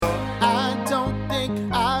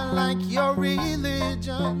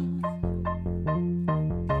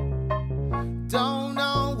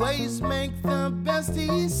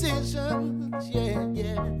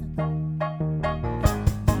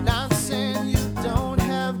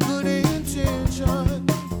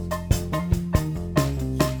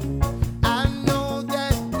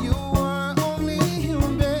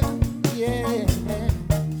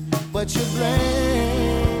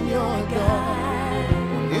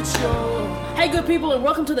Hey, good people, and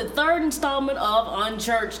welcome to the third installment of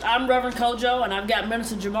Unchurched. I'm Reverend Kojo, and I've got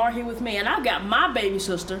Minister Jamar here with me, and I've got my baby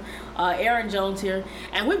sister, Erin Jones here,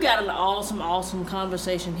 and we've got an awesome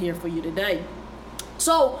conversation here for you today.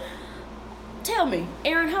 So, tell me,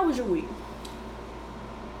 Erin, how was your week?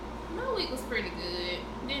 My week was pretty good.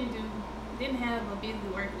 Didn't have a busy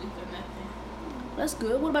work week or nothing. That's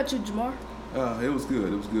good. What about you, Jamar? It was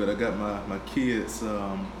good. I got my kids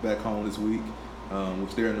back home this week,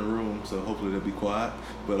 which they're in the room, so hopefully they'll be quiet.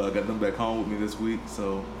 But I got them back home with me this week,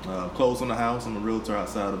 so closed on the house. I'm a realtor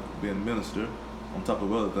outside of being a minister, on top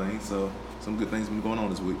of other things. So some good things have been going on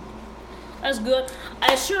this week. That's good.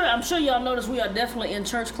 I'm sure y'all noticed we are definitely in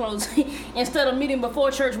church clothes. Instead of meeting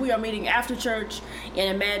before church, we are meeting after church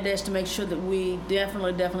in a mad dash to make sure that we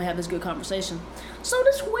definitely have this good conversation. So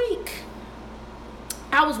this week,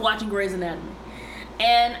 I was watching Grey's Anatomy.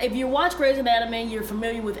 And if you watch Grey's Anatomy, you're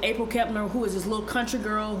familiar with April Kepner, who is this little country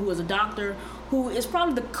girl who is a doctor, who is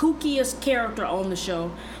probably the kookiest character on the show.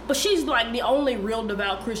 But she's like the only real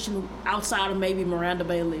devout Christian outside of maybe Miranda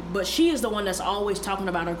Bailey. But she is the one that's always talking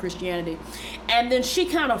about her Christianity. And then she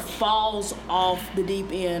kind of falls off the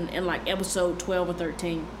deep end in like episode 12 or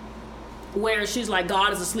 13, where she's like,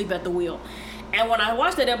 God is asleep at the wheel. And when I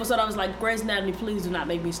watched that episode, I was like, Grey's Anatomy, please do not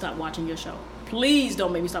make me stop watching your show. Please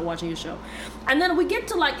don't make me stop watching your show. And then we get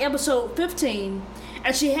to like episode 15,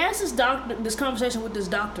 and she has this conversation with this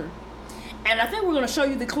doctor. And I think we're going to show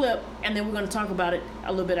you the clip, and then we're going to talk about it a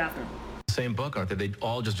little bit after. Same book, aren't they? They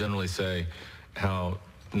all just generally say how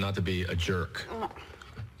not to be a jerk.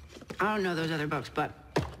 I don't know those other books, but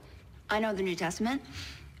I know the New Testament.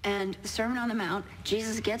 And the Sermon on the Mount,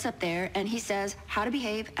 Jesus gets up there and he says how to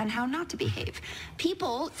behave and how not to behave.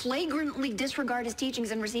 People flagrantly disregard his teachings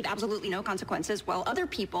and receive absolutely no consequences, while other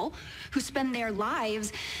people who spend their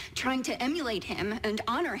lives trying to emulate him and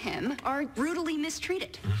honor him are brutally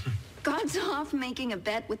mistreated. God's off making a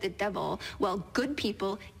bet with the devil while good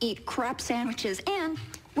people eat crap sandwiches, and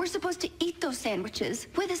we're supposed to eat those sandwiches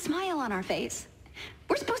with a smile on our face.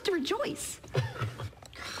 We're supposed to rejoice.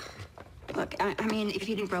 Look, I mean, if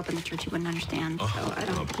you didn't grow up in the church, you wouldn't understand, so I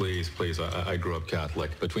don't... Oh, please. I grew up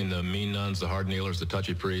Catholic. Between the mean nuns, the hard kneelers, the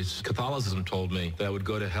touchy priests, Catholicism told me that I would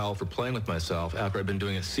go to hell for playing with myself after I'd been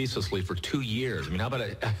doing it ceaselessly for 2 years. I mean, how about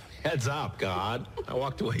a heads up, God? I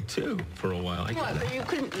walked away, too, for a while. What, so you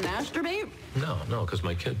couldn't masturbate? No, because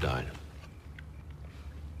my kid died.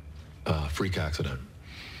 Freak accident.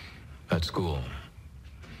 At school.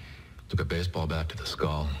 Took a baseball bat to the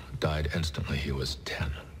skull. Died instantly. He was 10.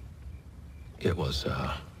 It was,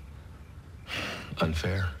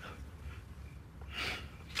 unfair.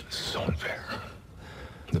 So unfair.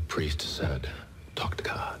 The priest said, talk to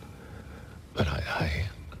God. But I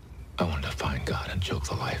wanted to find God and choke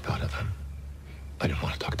the life out of him. I didn't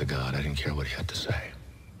want to talk to God. I didn't care what he had to say.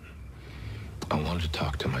 I wanted to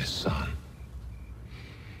talk to my son.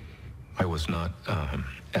 I was not,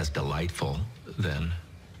 as delightful then,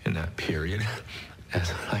 in that period,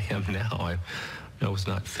 as I am now. I was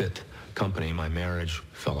not fit company. My marriage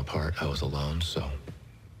fell apart. I was alone, so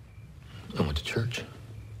I went to church.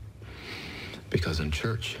 Because in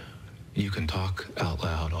church, you can talk out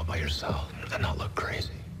loud all by yourself and not look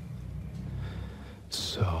crazy.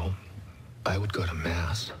 So I would go to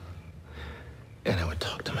Mass, and I would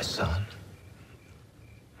talk to my son.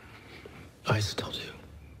 I still do.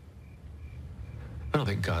 I don't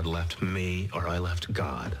think God left me or I left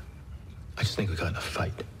God. I just think we got in a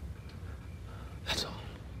fight. That's all.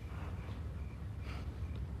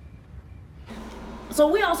 So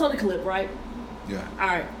we all saw the clip, right? Yeah. All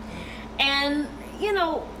right. And,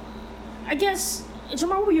 I guess,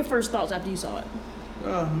 Jamar, what were your first thoughts after you saw it?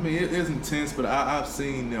 I mean, it is intense, but I've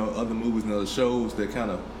seen other movies and other shows that kind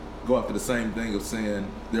of go after the same thing of saying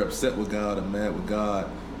they're upset with God or mad with God.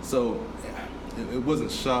 So it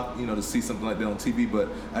wasn't shock, to see something like that on TV, but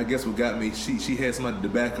I guess what got me, she had somebody to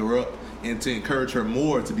back her up and to encourage her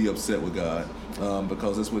more to be upset with God,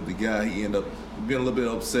 because that's what the guy, he ended up being a little bit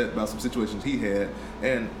upset about some situations he had.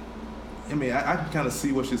 And I mean, I can kind of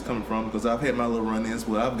see where she's coming from, because I've had my little run-ins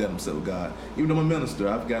where I've gotten upset with God. Even though I'm a minister,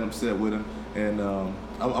 I've gotten upset with him, and I'm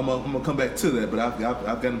gonna come back to that. But I've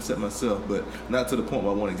gotten upset myself, but not to the point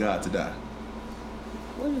where I wanted God to die.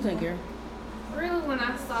 What do you think, Erin? Really, when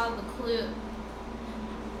I saw the clip,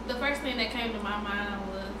 the first thing that came to my mind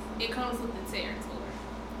was it comes with the territory.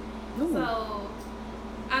 Ooh. So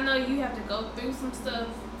I know you have to go through some stuff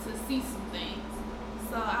to see some things.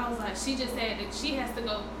 So I was like, she just said that she has to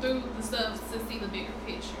go through the stuff to see the bigger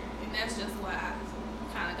picture. And that's just what I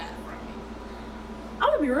kind of got from it. I'm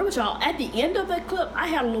going to be real with y'all. At the end of that clip, I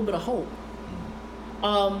had a little bit of hope.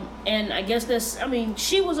 And I guess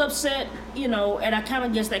she was upset, and I kind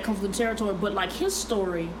of guess that comes with the territory, but like his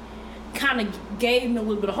story kind of gave me a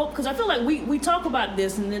little bit of hope, because I feel like we talk about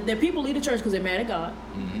this, and there are people leave the church because they're mad at God.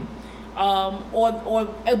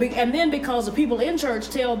 And then because the people in church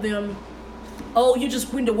tell them, oh, you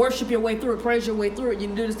just need to worship your way through it, praise your way through it, you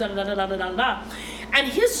can do this, da da da da da da da. And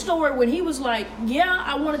his story, when he was like, yeah,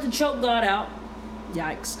 I wanted to choke God out,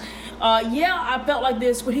 yikes. Yeah, I felt like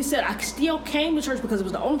this, but he said, I still came to church because it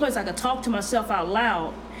was the only place I could talk to myself out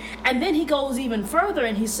loud. And then he goes even further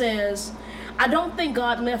and he says, I don't think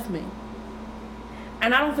God left me.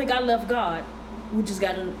 And I don't think I left God. We just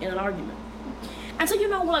got in an argument. And so,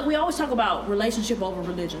 like we always talk about relationship over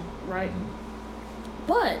religion, right?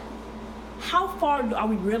 But how far are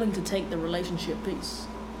we willing to take the relationship piece?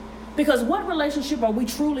 Because what relationship are we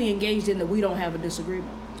truly engaged in that we don't have a disagreement?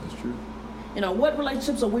 That's true. What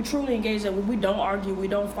relationships are we truly engaged in where we don't argue, we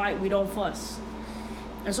don't fight, we don't fuss?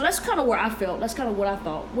 And so that's kind of where I felt. That's kind of what I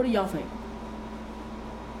thought. What do y'all think?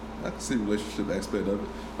 I can see the relationship aspect of it.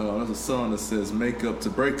 There's a song that says, make up to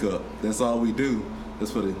break up. That's all we do.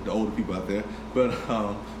 That's for the older people out there. But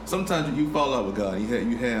sometimes you fall out with God.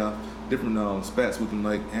 You have different spats with him,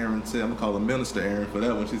 like Aaron said. I'm going to call him Minister Aaron for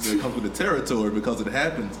that one. She said it comes with the territory because it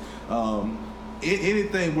happens.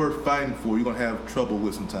 Anything worth fighting for, you're going to have trouble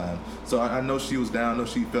with sometimes. So I know she was down. I know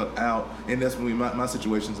she felt out. And that's when my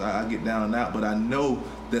situations, I get down and out. But I know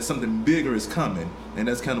that something bigger is coming. And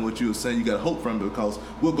that's kind of what you were saying. You got to hope from it, because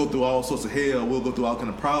we'll go through all sorts of hell. We'll go through all kind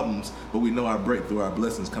of problems. But we know our breakthrough, our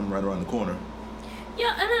blessings coming right around the corner.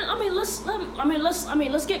 Yeah, and then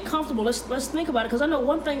let's get comfortable. Let's think about it, because I know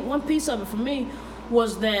one piece of it for me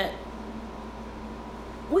was that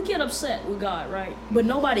we get upset with God, right? But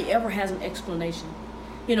nobody ever has an explanation.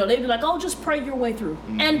 They'd be like, oh, just pray your way through.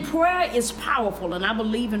 Mm-hmm. And prayer is powerful, and I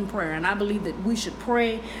believe in prayer, and I believe that we should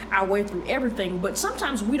pray our way through everything. But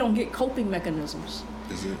sometimes we don't get coping mechanisms.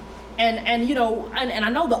 Is it? And I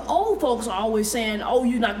know the old folks are always saying, oh,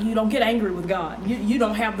 you don't get angry with God. You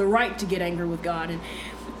don't have the right to get angry with God.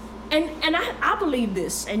 And I believe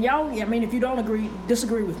this. And y'all, if you don't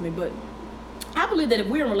disagree with me, but I believe that if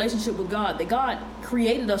we're in a relationship with God, that God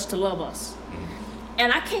created us to love us.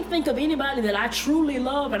 And I can't think of anybody that I truly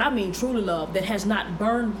love, and I mean truly love, that has not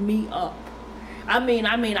burned me up. I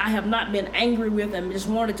have not been angry with them, just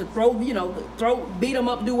wanted to beat them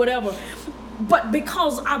up, do whatever. But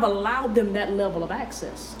because I've allowed them that level of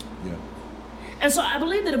access. Yeah. And so I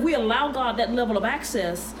believe that if we allow God that level of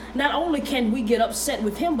access, not only can we get upset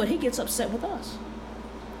with him, but he gets upset with us.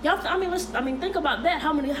 Y'all, think about that.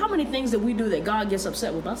 How many things that we do that God gets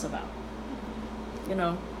upset with us about?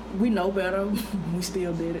 We know better. We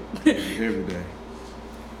still did it. Every day.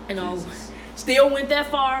 Jesus. Still went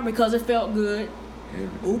that far because it felt good.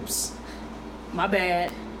 Oops. My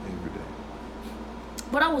bad. Every day.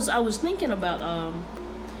 But I was thinking about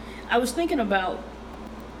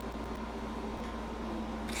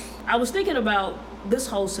this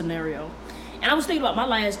whole scenario, and I was thinking about my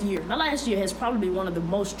last year. My last year has probably been one of the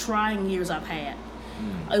most trying years I've had.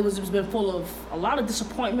 It's been full of a lot of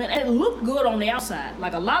disappointment, and it looked good on the outside.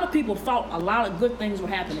 Like a lot of people thought a lot of good things were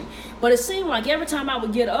happening, but it seemed like every time I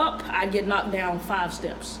would get up, I'd get knocked down 5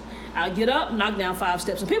 steps. I'd get up, knock down 5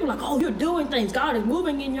 steps, and people are like, oh, you're doing things. God is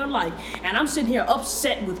moving in your life. And I'm sitting here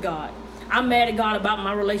upset with God. I'm mad at God about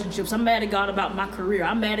my relationships. I'm mad at God about my career.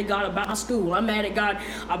 I'm mad at God about my school. I'm mad at God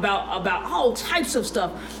about all types of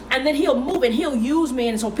stuff. And then he'll move and he'll use me.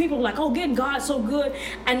 And so people are like, oh, getting God so good.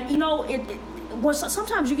 And,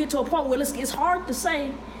 sometimes you get to a point where it's hard to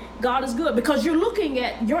say God is good because you're looking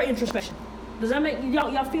at your introspection. Does that make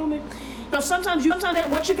y'all feel me? Sometimes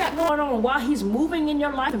what you got going on while he's moving in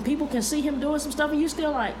your life and people can see him doing some stuff and you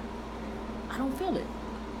still like, I don't feel it.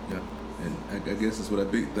 Yeah, and I guess that's what that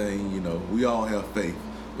big thing, we all have faith,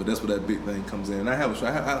 but that's where that big thing comes in. And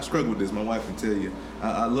I struggle with this. My wife can tell you.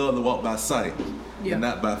 I love to walk by sight and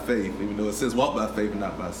not by faith, even though it says walk by faith and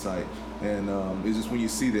not by sight. And it's just when you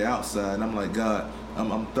see the outside, and I'm like, God,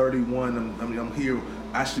 I'm 31. I'm here.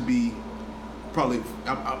 I should be. Probably,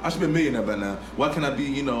 I should be a millionaire by now. Why can't I be,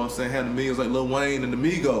 having millions like Lil Wayne and the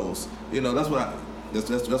Migos? That's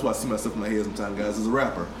why I see myself in my head sometimes, guys. As a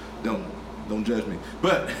rapper, don't judge me.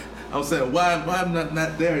 But I'm saying, why I'm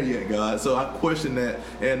not there yet, God? So I question that,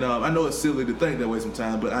 and I know it's silly to think that way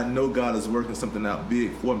sometimes, but I know God is working something out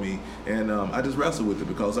big for me, and I just wrestle with it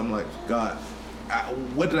because I'm like, God,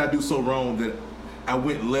 what did I do so wrong that I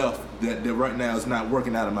went left that right now is not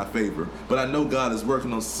working out in my favor? But I know God is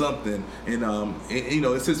working on something, and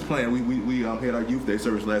it's his plan. We had our youth day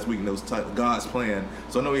service last week, and it was God's plan.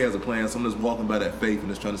 So I know he has a plan, so I'm just walking by that faith and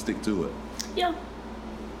just trying to stick to it. Yeah.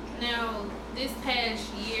 Now, this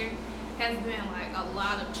past year, has been like a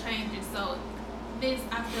lot of changes. So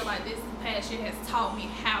I feel like this past year has taught me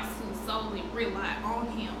how to solely rely on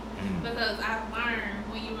Him, because I've learned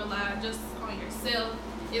when you rely just on yourself,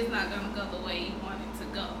 it's not gonna go the way you want it to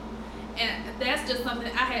go. And that's just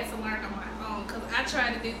something I had to learn on my own, because I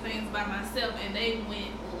tried to do things by myself and they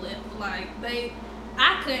went left. Like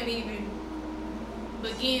I couldn't even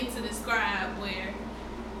begin to describe where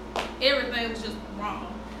everything was just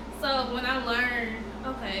wrong. So when I learned,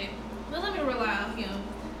 okay, well, let me rely on Him.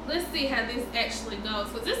 Let's see how this actually goes.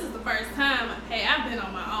 Because this is the first time, hey, I've been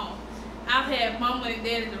on my own. I've had mama and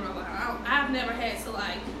daddy to rely on. I've never had to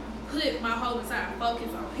like put my whole entire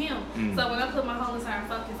focus on Him. So when I put my whole entire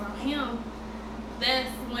focus on Him, that's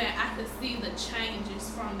when I could see the changes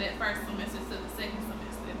from that first semester to the second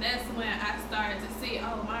semester. That's when I started to see,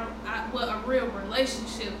 what a real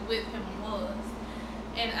relationship with Him was.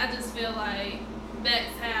 And I just feel like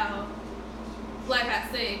that's how, like I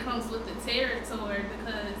said, it comes with the territory,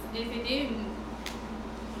 because if it didn't,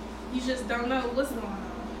 you just don't know what's going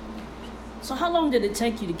on. So how long did it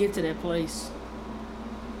take you to get to that place?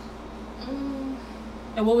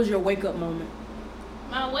 And what was your wake-up moment?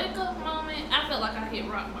 My wake-up moment, I felt like I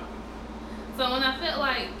hit rock bottom. So when I felt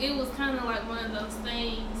like it was kind of like one of those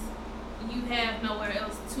things, you have nowhere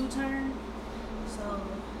else to turn. So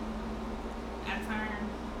I turned.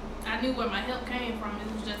 I knew where my help came from.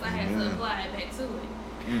 It was just I had to apply it back to it.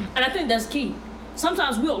 And I think that's key.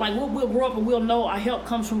 Sometimes we'll grow up and we'll know our help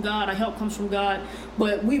comes from God. Our help comes from God.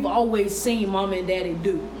 But we've always seen mama and daddy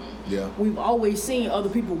do. Yeah. We've always seen other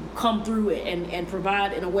people come through it and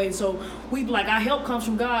provide in a way. So we've like, our help comes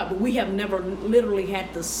from God, but we have never literally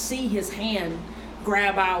had to see His hand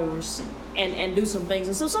grab ours and do some things.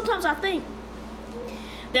 And so sometimes I think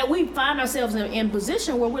that we find ourselves in a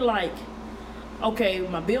position where we're like, okay,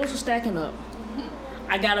 my bills are stacking up.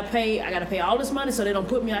 I gotta pay all this money so they don't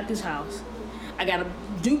put me out this house. I gotta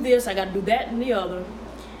do this, I gotta do that and the other.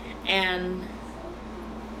 And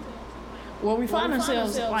we find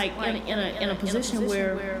ourselves like in a position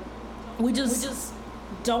where we just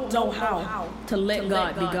don't know how to let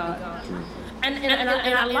God be God. And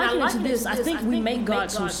I liken it to this. I think we make God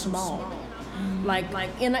so small. Like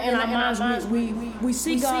in our minds, we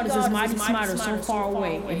see God as this mighty smarter so far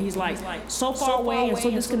away, and He's like so far away and so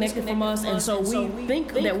disconnected from us, and so we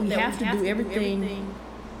think that we have to do everything.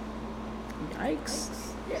 Yikes.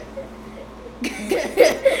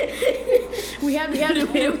 we have to do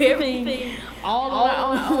everything all on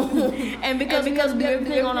our own, and because we do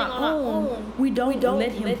everything on our own, we don't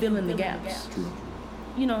let Him fill in the gaps.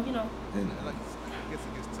 You know.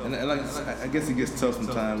 And like, I guess it gets tough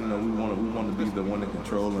sometimes. You know, we want to be the one to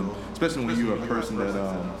control, and especially when you're a person that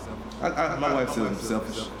my wife says I'm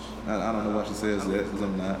selfish. I don't know why she says that, because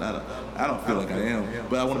I'm not. I don't feel like I am,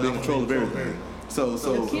 but I want to be in control of everything. So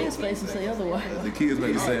the kids basically say otherwise. The kids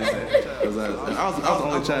may be saying that, because I was the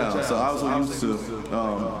only child, so I was so used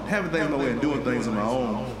to having things my way and doing things on my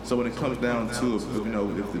own. So when it comes down to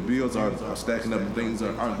if the bills are stacking up and things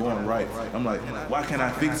aren't going right, I'm like, why can't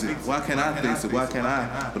I fix it? Why can't I fix it? Why can't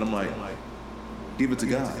I? But I'm like, give it to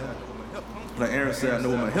God. Like Aaron said, I know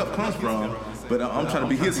where my help comes from, but I'm trying to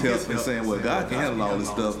be His help and saying, well, God can handle all this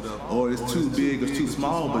stuff, or it's too big or too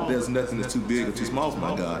small, but there's nothing that's too big or too small for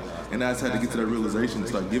my God. And I just had to get to that realization and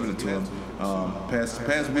start giving it to Him.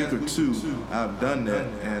 Past week or two, I've done that,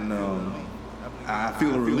 and I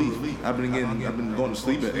feel a relief. I've been going to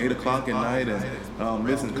sleep at 8 o'clock at night and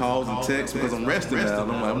missing calls and texts because I'm resting now.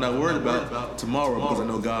 I'm not worried about tomorrow because I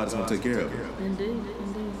know God is going to take care of it. Indeed.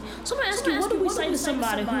 So I'm going to ask you, what do we say to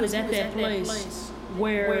somebody who is at that place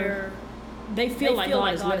where they feel like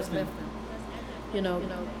God has left them?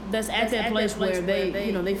 That's at that place where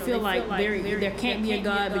they feel like there can't be a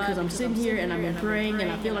God because I'm sitting here and I'm praying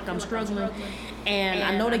and I feel like I'm struggling, and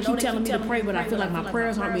I know they keep telling me to pray, but I feel like my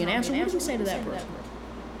prayers aren't being answered. What do we say to that person?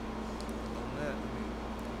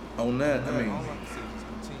 On that, I mean,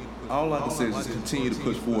 all I can say is just continue to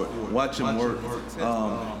push forward. Watch Him work.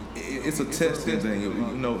 It's a testing thing.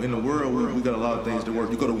 In the world, we got a lot of things to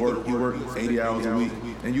work. You go to work, you work 80 hours a week,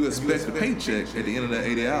 and you expect a paycheck at the end of that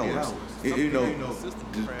 80 hours.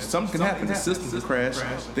 Something can happen. The system can crash.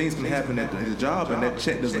 Things can happen at the job, and that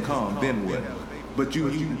check doesn't come. Then what? But you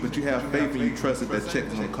have faith and you trust that check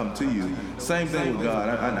is going to come to you. Same thing with God.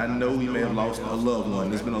 I know we may have lost a loved one.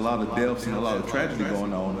 There's been a lot of deaths and a lot of tragedy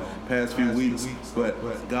going on the past few weeks, but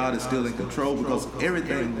God is still in control because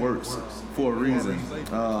everything works for a reason.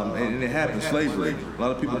 And it happened. Slavery. A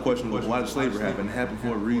lot of people question why did slavery happen? It happened for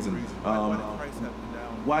a reason.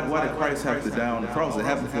 why did Christ have to die on the cross? It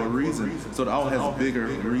happened for a reason. So it all has bigger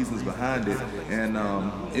reasons behind it. And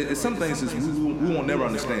it's some things we won't never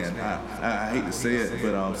understand. I hate to say it,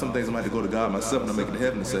 but some things I might have to go to God myself and I make it to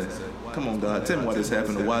heaven and say, come on, God, tell me why this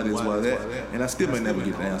happened, or why this, why that. And I still may never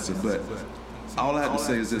get the answer. But all I have to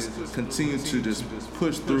say is just continue to just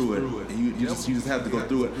push through it. And you just have to go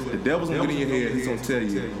through it. The devil's gonna get in your head. He's gonna tell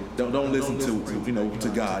you, don't listen to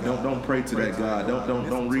God. Don't pray to that God.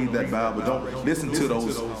 Don't read that Bible. Don't listen to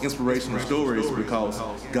those inspirational stories because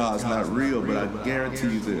God's not real. But I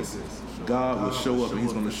guarantee you this: God will show up and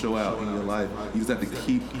He's gonna show out in your life. You just have to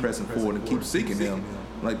keep pressing forward and keep seeking Him,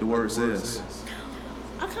 like the Word says.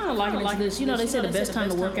 I kind of like this. You know, they say the best time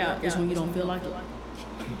to work out is when you don't feel like it.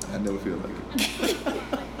 I never feel like it.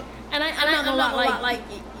 And I'm not gonna lie,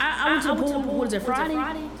 I went to the pool, what is it, Friday?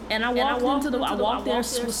 And I walked there,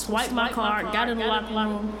 swiped my card, got in the locker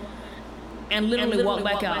room, and literally walked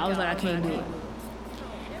back out. I was like, I can't do it.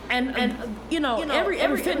 And you know,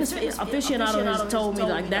 every fitness aficionado has told me,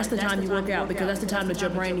 like, that's the time you work out because that's the time that your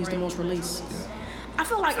brain needs the most release. I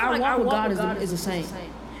feel like our walk with God is the same.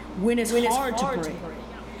 When it's hard to pray.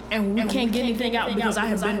 And we can't get anything out because I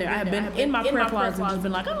have been there. I have been in my prayer closet and just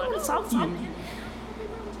been like, I don't want to talk to you.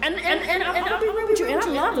 And I'll be real with you. And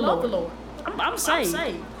I love the Lord. I'm saved.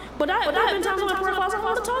 But I've been talking to my prayer closet. I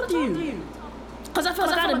want to talk to you. Because I feel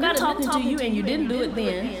like I've been talking to you and you didn't do it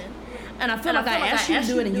then. And I feel like I asked you to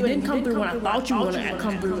do it and you didn't come through when I thought you were going to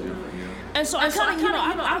come through. And so I kind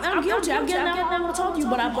of, I'm guilty. I'm getting out. I want to talk to you.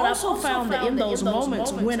 But I've also found that in those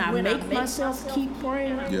moments when I make myself keep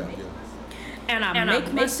praying. And I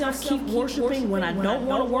make myself keep worshiping when I don't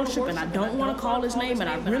want to worship and I don't want to call His name and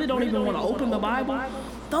I really don't even want to open the Bible.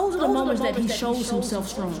 Those are the moments that He shows Himself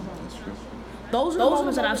strong. Those are the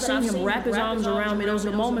moments that I've seen Him wrap His arms around me. Those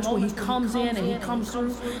are the moments where He comes in and He comes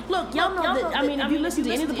through. Look, y'all know that, I mean, if you listen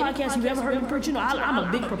to any of the podcasts you've ever heard me preach, you know, I'm a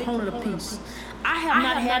big proponent of peace. I have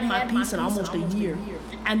not had my peace in almost a year.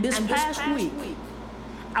 And this past week,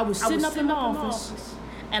 I was sitting up in the office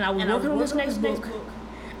and I was working on this next book.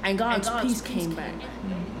 And God's peace came back.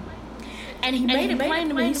 And He made it plain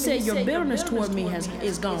to me. He said, your bitterness toward me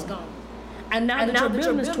is gone. And now that your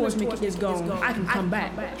bitterness towards me is gone, I can come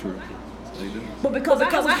back. But because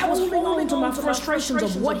I was holding to my frustrations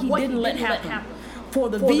of what He didn't let happen, for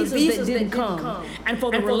the visas that didn't come, and for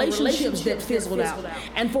the relationships that fizzled out,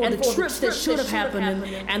 and for the trips that should have happened,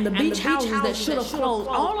 and the beach houses that should have closed,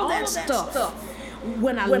 all of that stuff.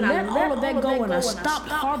 When I let all of that go and I stopped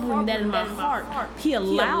harboring that in my heart, He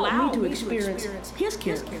allowed me to experience His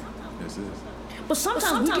character. But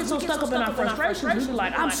sometimes we get so stuck up in our frustrations, we be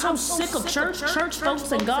like, I'm so sick of church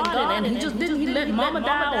folks and God, and He let Mama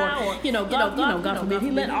die, or God forbid,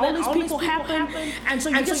 He let all these people happen, and so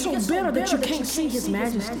you get so bitter that you can't see His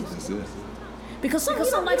majesty. Because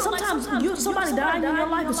sometimes somebody dying in your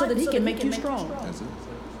life is so that He can make you strong.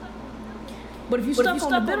 But if you stuck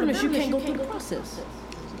on the bitterness, you can't go through the process.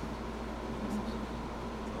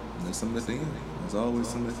 There's something at the end. There's always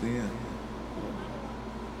something at the end.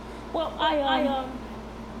 Well, I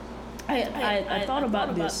thought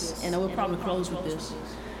about this, and I will probably close with this.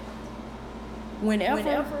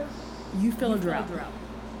 Whenever you feel a drought,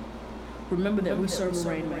 remember that we serve a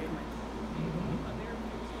rainmaker.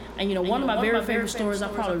 And you know, one of my very favorite stories, I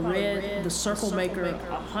probably read The Circle Maker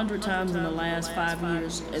 100 times in the last 5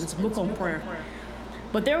 years. It's a book on prayer.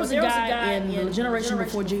 But there was a guy in the generation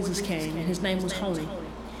before Jesus came, and his name was Honey.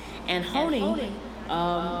 And Honey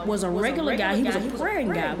was a regular guy. He was a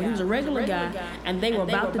praying guy, but he was a regular guy, and they were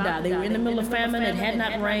about to die. They were in the middle of famine. It had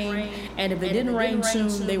not rained, and if it didn't rain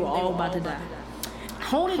soon, they were all about to die.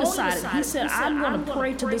 Honey decided, he said, I'm going to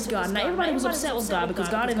pray to this God. Now, everybody was upset with God because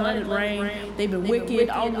God didn't let it rain. They've been wicked,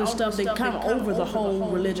 all of this stuff. They kind of over the whole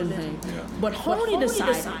religion thing. But Honey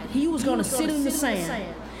decided he was going to sit in the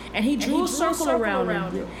sand, and he drew a circle around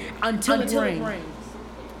him until it rained.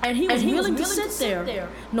 And he was willing to sit there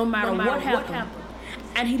no matter what happened.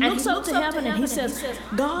 And he looks up to heaven and he says,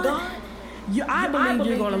 God, I believe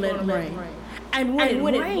you're going to let it rain. And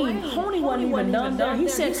when it rained, Honey wasn't even done there. He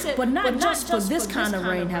said, but not just for this kind of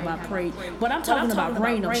rain have I prayed, but I'm talking about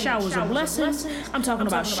rain of showers of blessings. I'm talking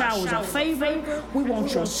about showers of favor. We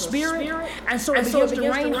want your spirit. And so it begins to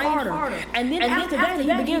rain harder. And then after that,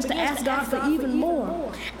 he begins to ask God for even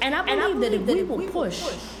more. And I believe that if we will push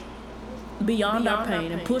beyond our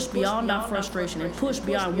pain and push beyond our frustration and push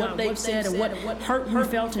beyond what they've said and what hurt we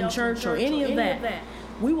felt in church or any of that,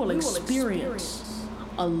 we will experience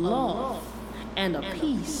a love and a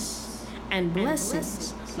peace and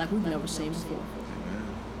blessings like we've never seen before.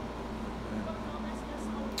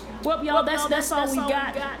 Well, y'all, that's all we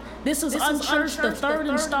got. This is Unchurched, the third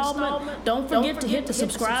installment. Don't forget to hit the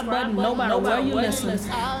subscribe button no matter where you listen.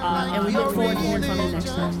 And we look forward to hearing from you next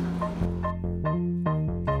time.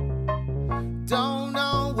 Don't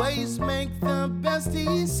always make the best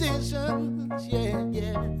decisions,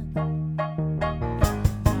 yeah.